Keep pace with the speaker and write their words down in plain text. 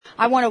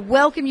I want to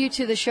welcome you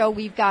to the show.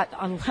 We've got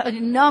a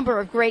number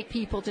of great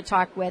people to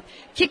talk with,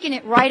 kicking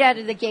it right out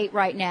of the gate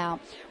right now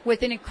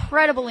with an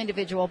incredible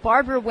individual.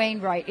 Barbara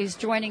Wainwright is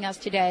joining us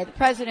today, the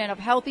president of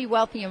Healthy,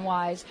 Wealthy, and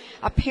Wise,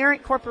 a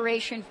parent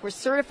corporation for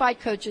Certified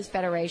Coaches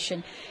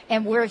Federation.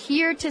 And we're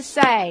here to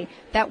say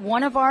that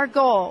one of our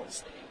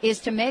goals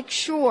is to make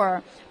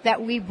sure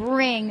that we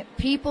bring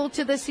people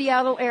to the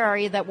Seattle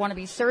area that want to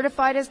be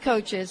certified as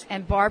coaches,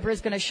 and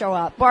Barbara's going to show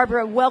up.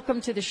 Barbara, welcome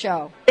to the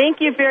show. Thank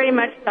you very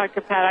much,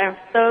 Dr. Pat. I'm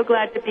so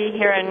glad to be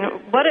here, and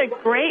what a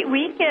great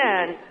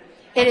weekend.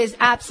 It is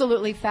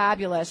absolutely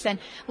fabulous. And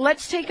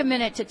let's take a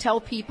minute to tell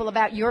people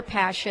about your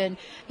passion.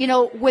 You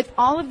know, with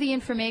all of the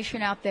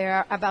information out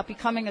there about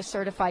becoming a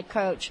certified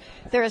coach,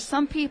 there are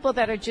some people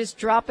that are just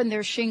dropping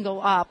their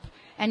shingle up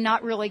and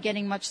not really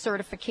getting much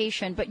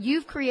certification. But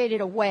you've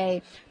created a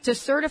way to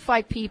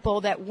certify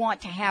people that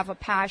want to have a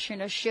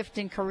passion, a shift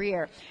in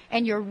career.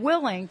 And you're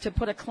willing to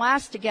put a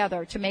class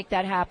together to make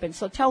that happen.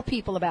 So tell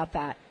people about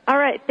that. All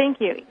right,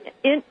 thank you.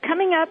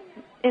 Coming up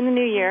in the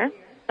new year,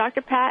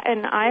 Dr. Pat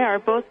and I are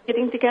both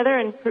getting together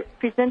and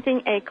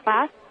presenting a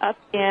class up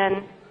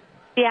in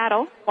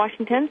Seattle,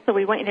 Washington. So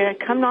we want you to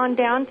come on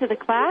down to the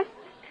class.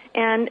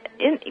 And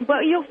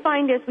what you'll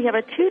find is we have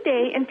a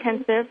 2-day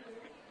intensive.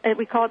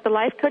 We call it the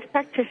Life Coach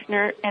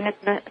Practitioner, and it's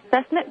an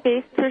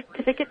assessment-based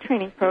certificate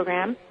training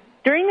program.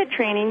 During the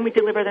training, we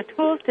deliver the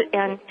tools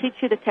and teach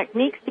you the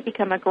techniques to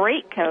become a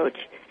great coach.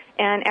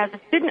 And as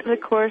a student of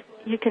the course,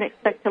 you can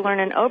expect to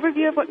learn an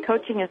overview of what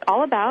coaching is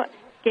all about,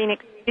 gain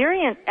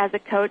experience as a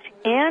coach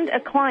and a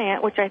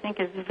client, which I think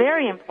is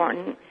very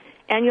important.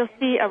 And you'll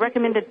see a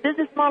recommended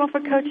business model for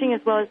coaching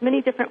as well as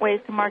many different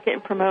ways to market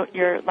and promote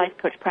your life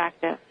coach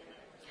practice.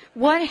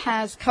 What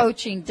has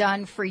coaching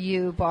done for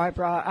you,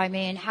 Barbara? I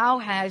mean, how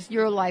has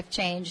your life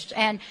changed?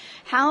 And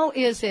how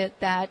is it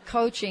that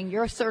coaching,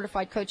 your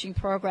certified coaching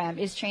program,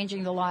 is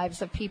changing the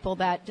lives of people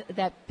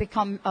that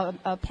become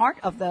a part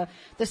of the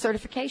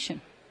certification?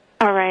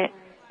 All right.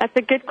 That's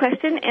a good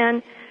question.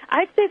 And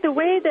I'd say the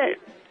way that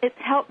it's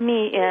helped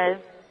me is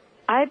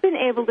I've been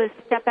able to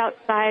step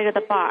outside of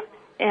the box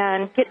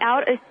and get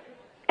out.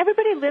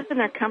 Everybody lives in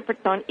their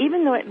comfort zone,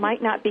 even though it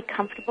might not be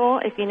comfortable,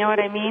 if you know what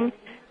I mean.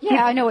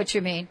 Yeah, I know what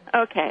you mean.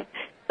 Okay.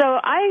 So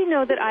I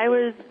know that I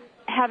was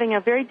having a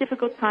very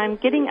difficult time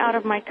getting out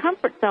of my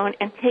comfort zone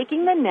and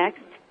taking the next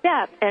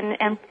step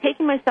and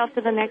taking myself to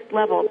the next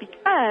level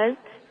because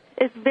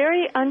it's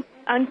very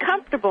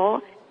uncomfortable.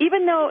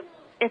 Even though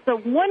it's a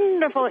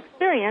wonderful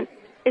experience,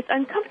 it's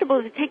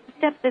uncomfortable to take the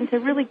steps and to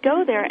really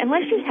go there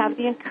unless you have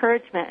the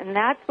encouragement. And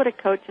that's what a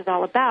coach is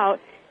all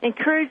about,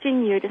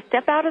 encouraging you to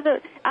step out of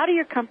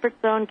your comfort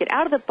zone, get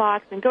out of the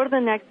box, and go to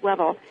the next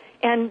level.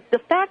 And the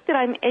fact that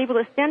I'm able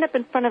to stand up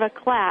in front of a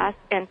class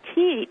and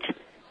teach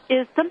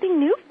is something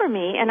new for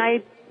me, and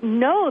I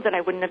know that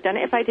I wouldn't have done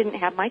it if I didn't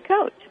have my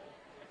coach.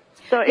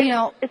 So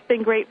it's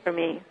been great for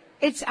me.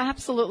 It's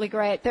absolutely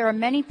great. There are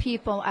many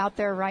people out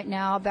there right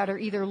now that are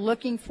either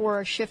looking for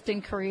a shift in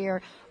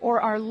career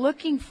or are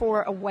looking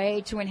for a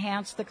way to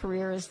enhance the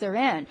careers they're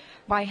in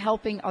by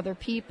helping other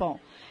people.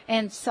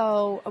 And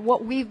so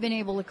what we've been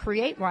able to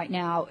create right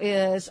now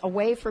is a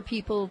way for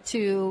people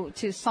to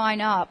sign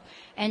up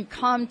and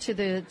come to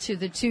the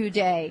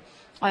 2-day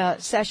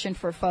session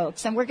for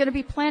folks. And we're going to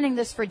be planning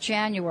this for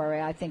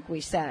January, I think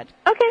we said.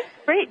 Okay,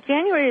 great.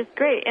 January is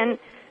great. And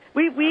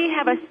we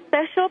have a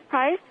special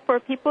price for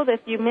people that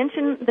if you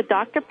mention the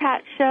Dr.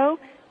 Pat Show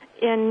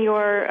in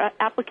your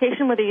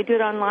application, whether you do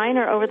it online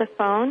or over the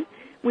phone.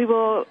 We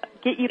will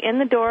get you in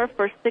the door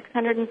for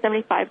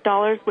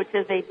 $675, which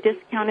is a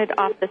discounted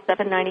off the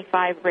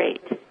 $795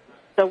 rate.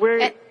 So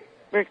we're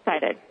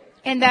excited.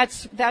 And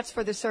that's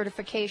for the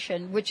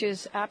certification, which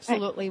is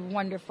absolutely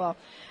wonderful.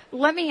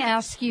 Let me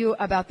ask you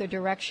about the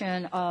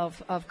direction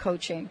of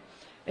coaching.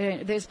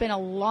 There's been a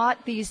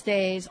lot these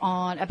days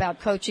about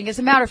coaching. As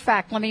a matter of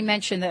fact, let me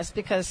mention this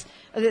because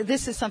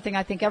this is something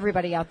I think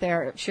everybody out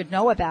there should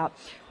know about.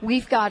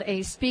 We've got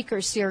a speaker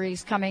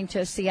series coming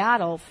to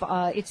Seattle.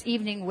 It's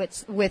Evening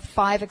with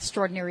 5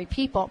 Extraordinary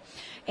People.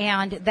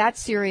 And that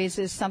series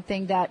is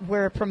something that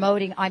we're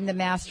promoting. I'm the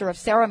master of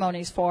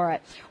ceremonies for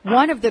it.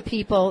 One of the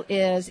people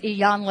is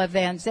Iyanla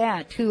Van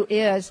Zandt, who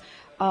is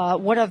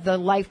one of the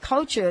life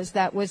coaches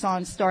that was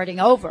on Starting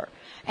Over.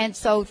 And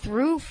so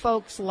through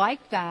folks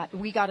like that,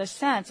 we got a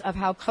sense of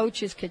how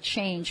coaches could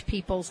change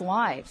people's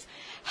lives.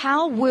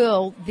 How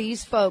will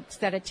these folks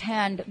that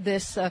attend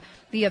this,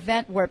 the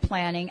event we're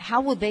planning,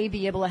 how will they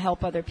be able to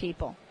help other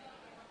people?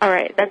 All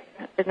right. That's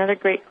another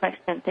great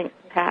question. Thanks,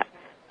 Pat.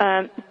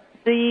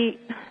 The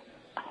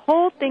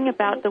whole thing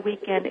about the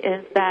weekend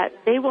is that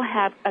they will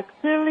have a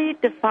clearly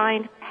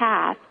defined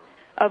path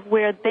of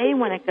where they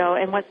want to go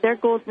and what their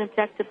goals and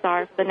objectives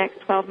are for the next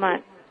 12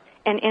 months.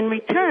 And in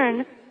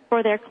return,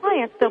 for their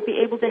clients, they'll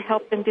be able to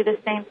help them do the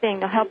same thing.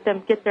 They'll help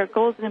them get their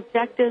goals and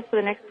objectives for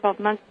the next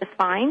 12 months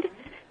defined.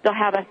 They'll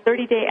have a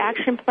 30-day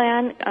action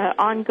plan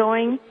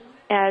ongoing,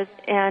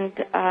 and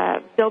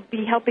they'll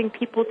be helping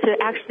people to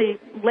actually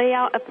lay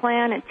out a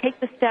plan and take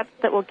the steps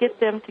that will get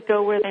them to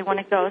go where they want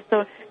to go.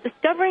 So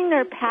discovering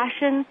their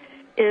passion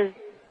is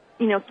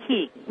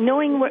key.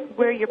 Knowing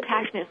where your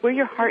passion is, where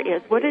your heart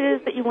is, what it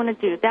is that you want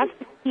to do. That's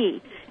the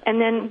key.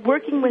 And then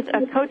working with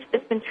a coach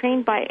that's been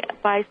trained by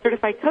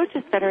Certified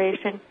Coaches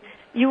Federation,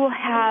 you will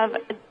have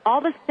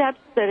all the steps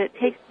that it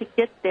takes to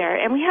get there.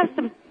 And we have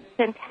some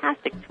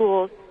fantastic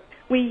tools.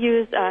 We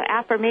use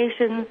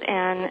affirmations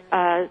and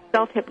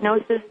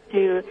self-hypnosis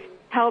to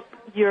help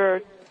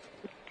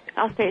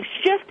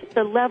shift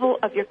the level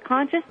of your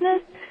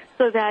consciousness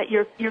so that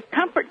your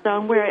comfort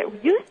zone, where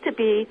it used to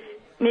be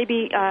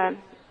maybe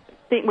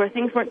where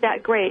things weren't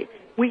that great,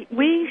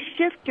 we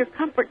shift your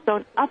comfort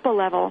zone up a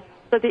level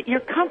so that you're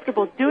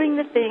comfortable doing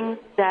the things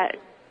that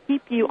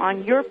keep you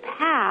on your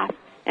path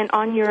and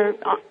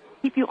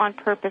keep you on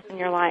purpose in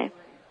your life.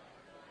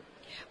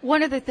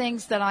 One of the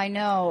things that I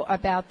know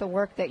about the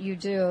work that you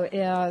do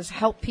is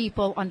help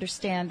people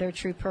understand their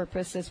true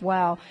purpose as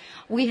well.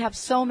 We have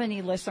so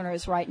many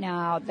listeners right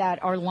now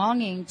that are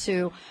longing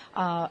to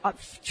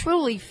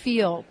truly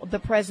feel the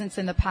presence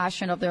and the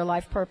passion of their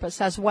life purpose,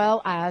 as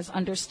well as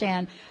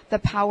understand the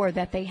power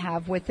that they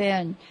have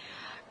within.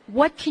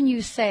 What can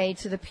you say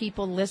to the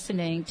people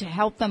listening to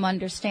help them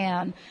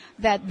understand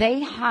that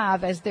they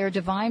have as their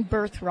divine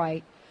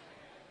birthright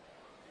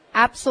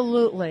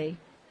absolutely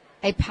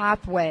a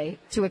pathway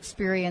to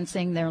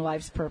experiencing their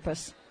life's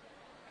purpose?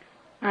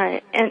 All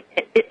right. And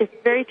it's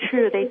very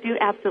true. They do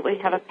absolutely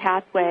have a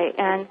pathway.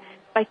 And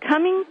by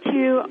coming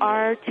to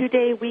our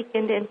 2-day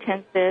weekend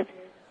intensive,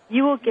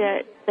 you will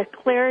get the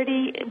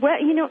clarity. Well,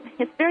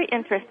 it's very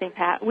interesting,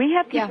 Pat. We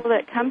have people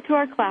that come to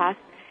our class,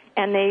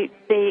 and they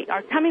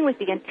are coming with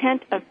the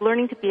intent of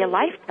learning to be a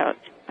life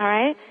coach, all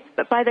right?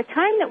 But by the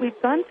time that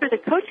we've gone through the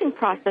coaching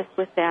process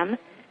with them,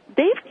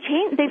 they've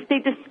changed.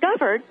 They've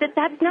discovered that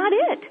that's not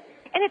it.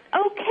 And it's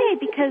okay,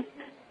 because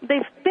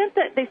they've spent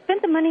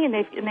the money, and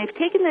they've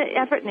taken the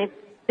effort, and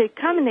they've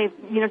come and they've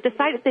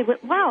decided, they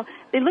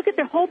look at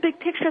their whole big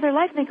picture of their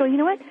life and they go, you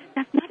know what,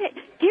 that's not it.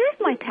 Here's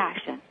my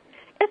passion.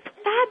 It's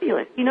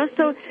fabulous,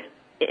 so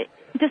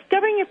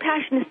discovering your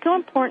passion is so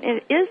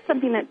important. It is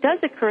something that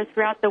does occur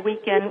throughout the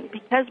weekend,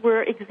 because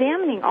we're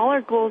examining all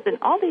our goals in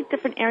all these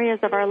different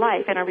areas of our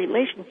life and our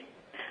relationships,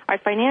 our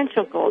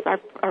financial goals, our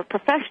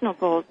professional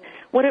goals,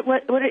 what it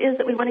is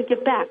that we want to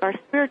give back, our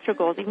spiritual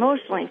goals,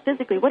 emotionally,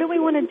 physically, what do we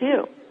want to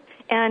do?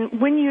 And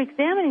when you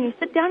examine and you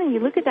sit down and you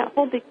look at that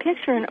whole big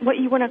picture and what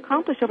you want to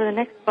accomplish over the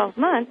next 12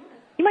 months,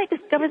 you might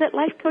discover that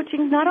life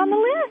coaching is not on the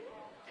list.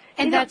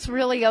 And that's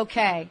really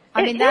okay.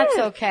 That's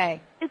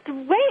okay. It's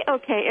way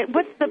okay.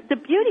 What's the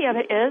beauty of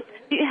it is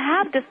you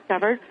have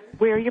discovered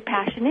where your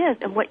passion is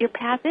and what your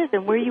path is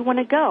and where you want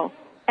to go.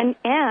 And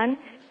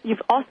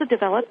you've also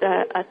developed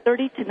a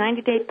 30 to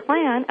 90-day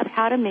plan of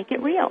how to make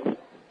it real.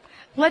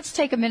 Let's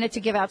take a minute to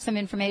give out some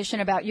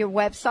information about your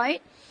website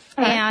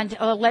and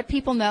let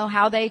people know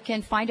how they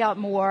can find out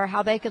more,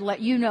 how they can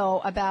let you know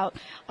about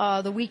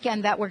the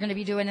weekend that we're going to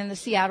be doing in the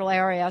Seattle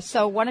area.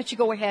 So why don't you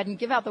go ahead and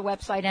give out the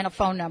website and a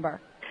phone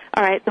number.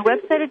 All right. The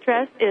website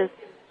address is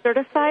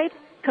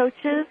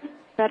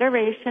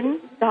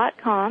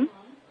CertifiedCoachesFederation.com,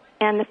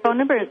 and the phone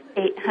number is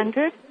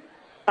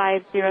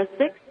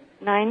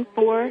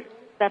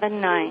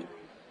 800-506-9479.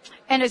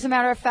 And as a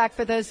matter of fact,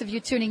 for those of you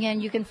tuning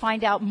in, you can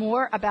find out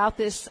more about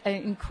this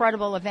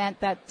incredible event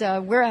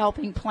that we're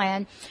helping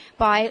plan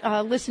by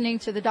listening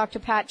to the Dr.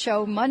 Pat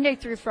Show Monday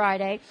through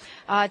Friday,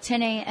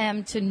 10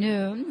 a.m. to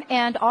noon,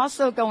 and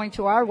also going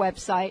to our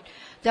website,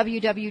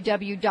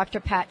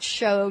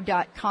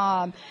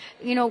 www.drpatshow.com.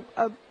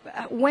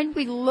 When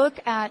we look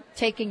at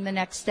taking the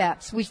next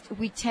steps,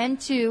 we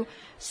tend to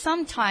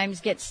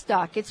sometimes get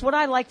stuck. It's what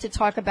I like to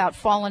talk about,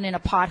 falling in a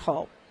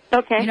pothole.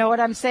 Okay. You know what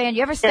I'm saying?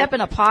 You ever step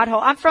in a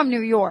pothole? I'm from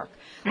New York,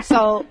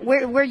 so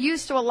we're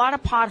used to a lot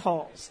of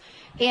potholes.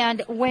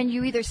 And when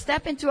you either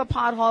step into a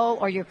pothole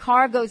or your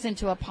car goes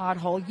into a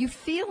pothole, you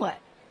feel it.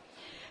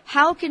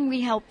 How can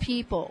we help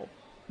people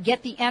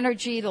get the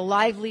energy, the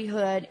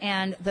livelihood,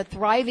 and the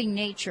thriving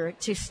nature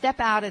to step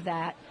out of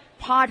that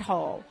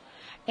pothole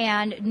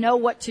and know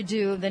what to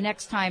do the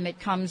next time it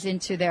comes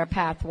into their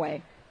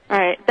pathway? All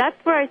right. That's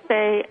where I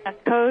say a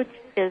coach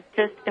is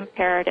just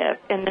imperative.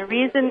 And the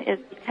reason is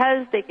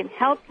because they can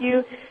help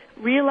you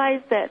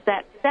realize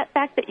that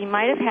setback that you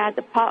might have had,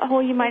 the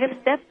pothole you might have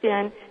stepped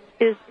in,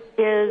 is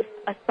a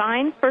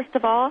sign, first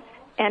of all,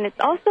 and it's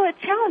also a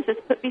challenge that's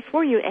put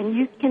before you, and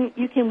you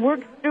can work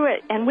through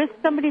it. And with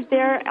somebody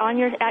there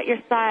at your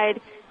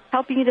side,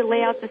 helping you to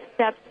lay out the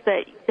steps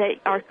that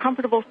are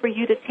comfortable for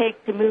you to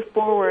take to move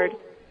forward,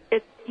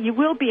 you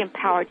will be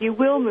empowered. You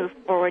will move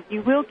forward.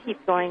 You will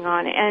keep going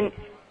on. And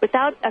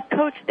without a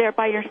coach there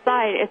by your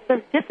side, it's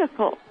a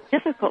difficult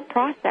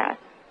process.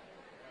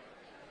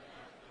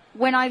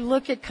 When I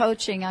look at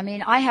coaching,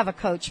 I have a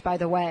coach, by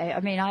the way.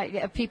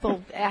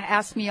 People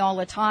ask me all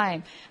the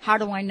time, how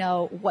do I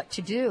know what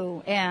to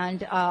do?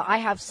 And I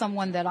have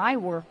someone that I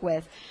work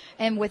with.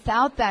 And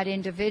without that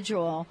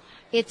individual,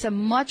 it's a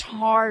much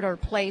harder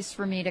place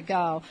for me to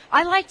go.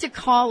 I like to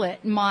call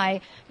it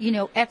my,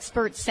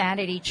 expert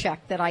sanity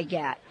check that I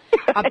get.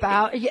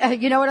 about,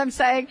 you know what I'm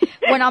saying?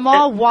 When I'm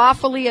all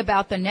waffly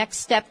about the next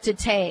step to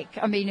take,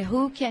 I mean,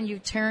 who can you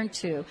turn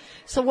to?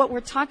 So what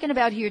we're talking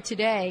about here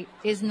today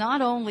is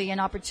not only an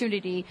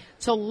opportunity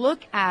to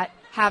look at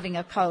having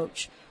a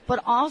coach, but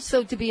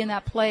also to be in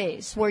that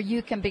place where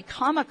you can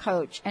become a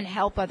coach and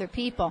help other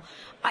people.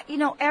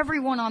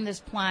 Everyone on this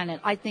planet,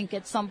 I think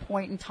at some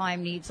point in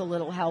time needs a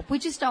little help. We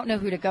just don't know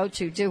who to go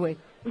to, do we?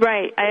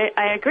 Right.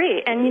 I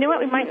agree. And you know what?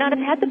 We might not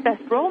have had the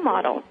best role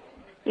model.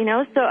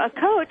 So a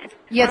coach.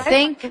 You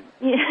think?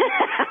 Yeah,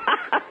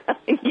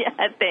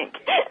 I think.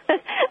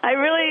 I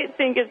really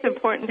think it's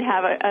important to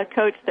have a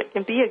coach that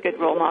can be a good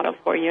role model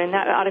for you, and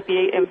that ought to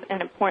be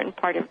an important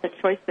part of the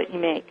choice that you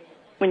make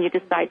when you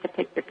decide to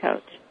pick your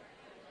coach.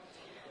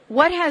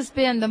 What has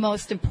been the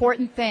most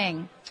important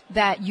thing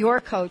that your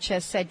coach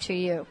has said to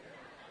you?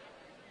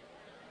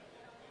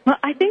 Well,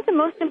 I think the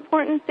most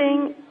important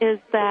thing is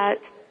that,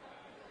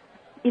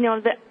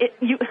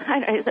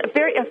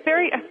 it's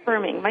very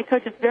affirming. My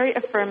coach is very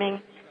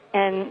affirming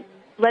and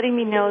letting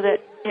me know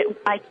that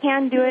I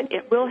can do it,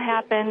 it will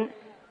happen,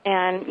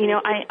 and,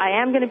 I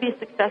am going to be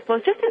successful.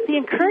 It's just the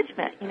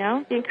encouragement,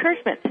 the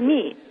encouragement to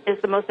me is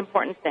the most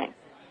important thing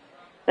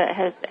that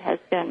has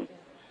been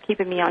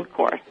keeping me on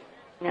course,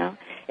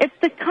 It's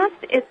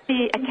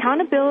the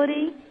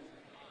accountability,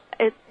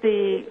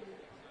 to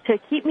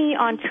keep me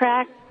on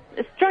track.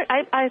 This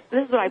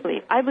is what I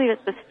believe. I believe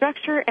it's the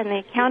structure and the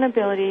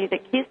accountability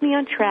that keeps me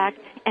on track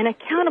and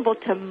accountable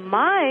to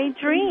my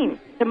dream,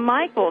 to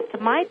my goal, to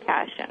my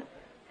passion.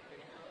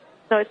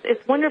 So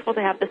it's wonderful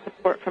to have the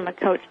support from a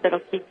coach that'll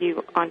keep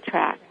you on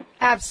track.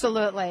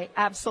 Absolutely,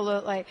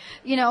 absolutely.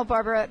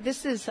 Barbara,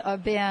 this has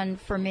been,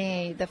 for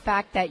me, the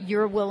fact that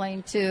you're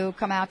willing to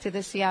come out to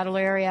the Seattle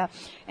area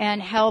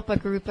and help a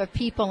group of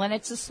people. And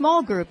it's a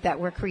small group that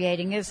we're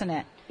creating, isn't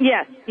it?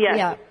 Yes.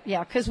 Yeah,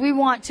 because we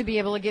want to be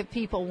able to give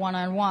people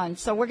one-on-one.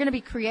 So we're going to be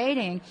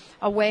creating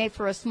a way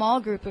for a small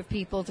group of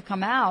people to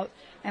come out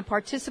and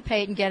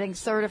participate in getting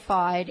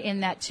certified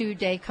in that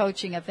 2-day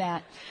coaching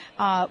event.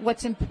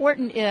 What's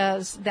important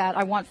is that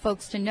I want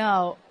folks to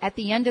know, at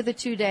the end of the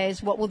 2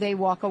 days, what will they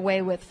walk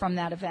away with from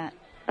that event?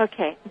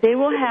 Okay. They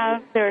will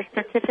have their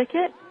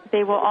certificate.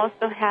 They will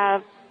also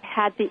have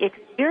had the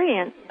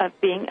experience of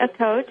being a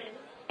coach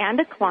and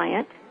a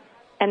client,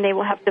 and they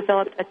will have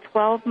developed a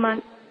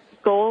 12-month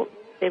goal.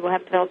 They will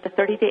have developed a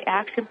 30-day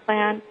action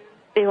plan.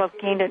 They will have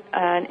gained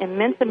an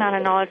immense amount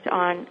of knowledge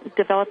on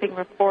developing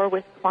rapport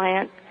with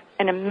clients,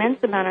 an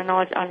immense amount of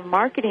knowledge on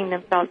marketing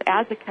themselves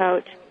as a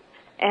coach,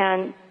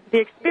 and the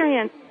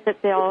experience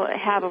that they'll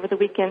have over the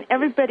weekend.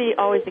 Everybody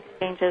always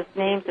exchanges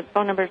names and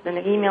phone numbers and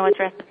email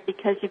addresses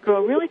because you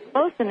grow really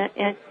close in it.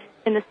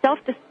 In the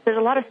there's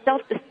a lot of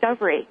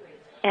self-discovery,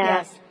 and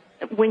yes.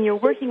 When you're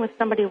working with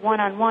somebody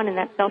one-on-one in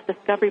that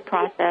self-discovery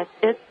process,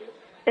 it's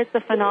a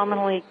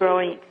phenomenally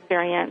growing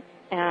experience,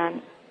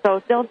 and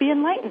so they'll be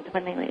enlightened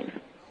when they leave.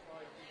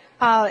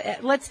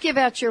 Let's give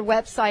out your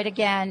website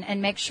again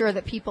and make sure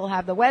that people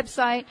have the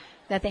website,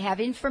 that they have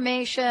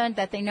information,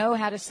 that they know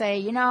how to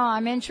say,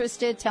 I'm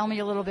interested. Tell me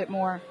a little bit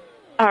more.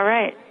 All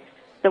right.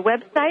 The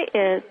website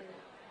is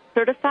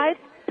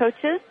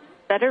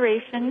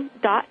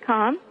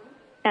CertifiedCoachesFederation.com,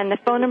 and the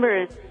phone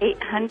number is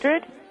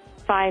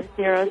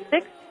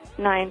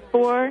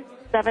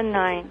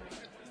 800-506-9479.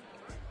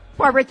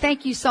 Barbara,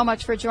 thank you so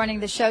much for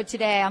joining the show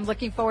today. I'm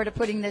looking forward to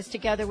putting this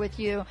together with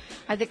you.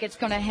 I think it's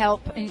going to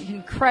help an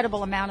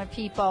incredible amount of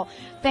people.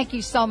 Thank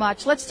you so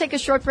much. Let's take a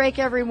short break,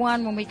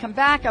 everyone. When we come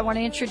back, I want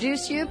to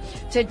introduce you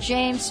to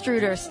James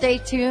Struder. Stay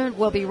tuned.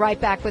 We'll be right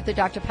back with the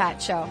Dr.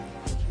 Pat Show.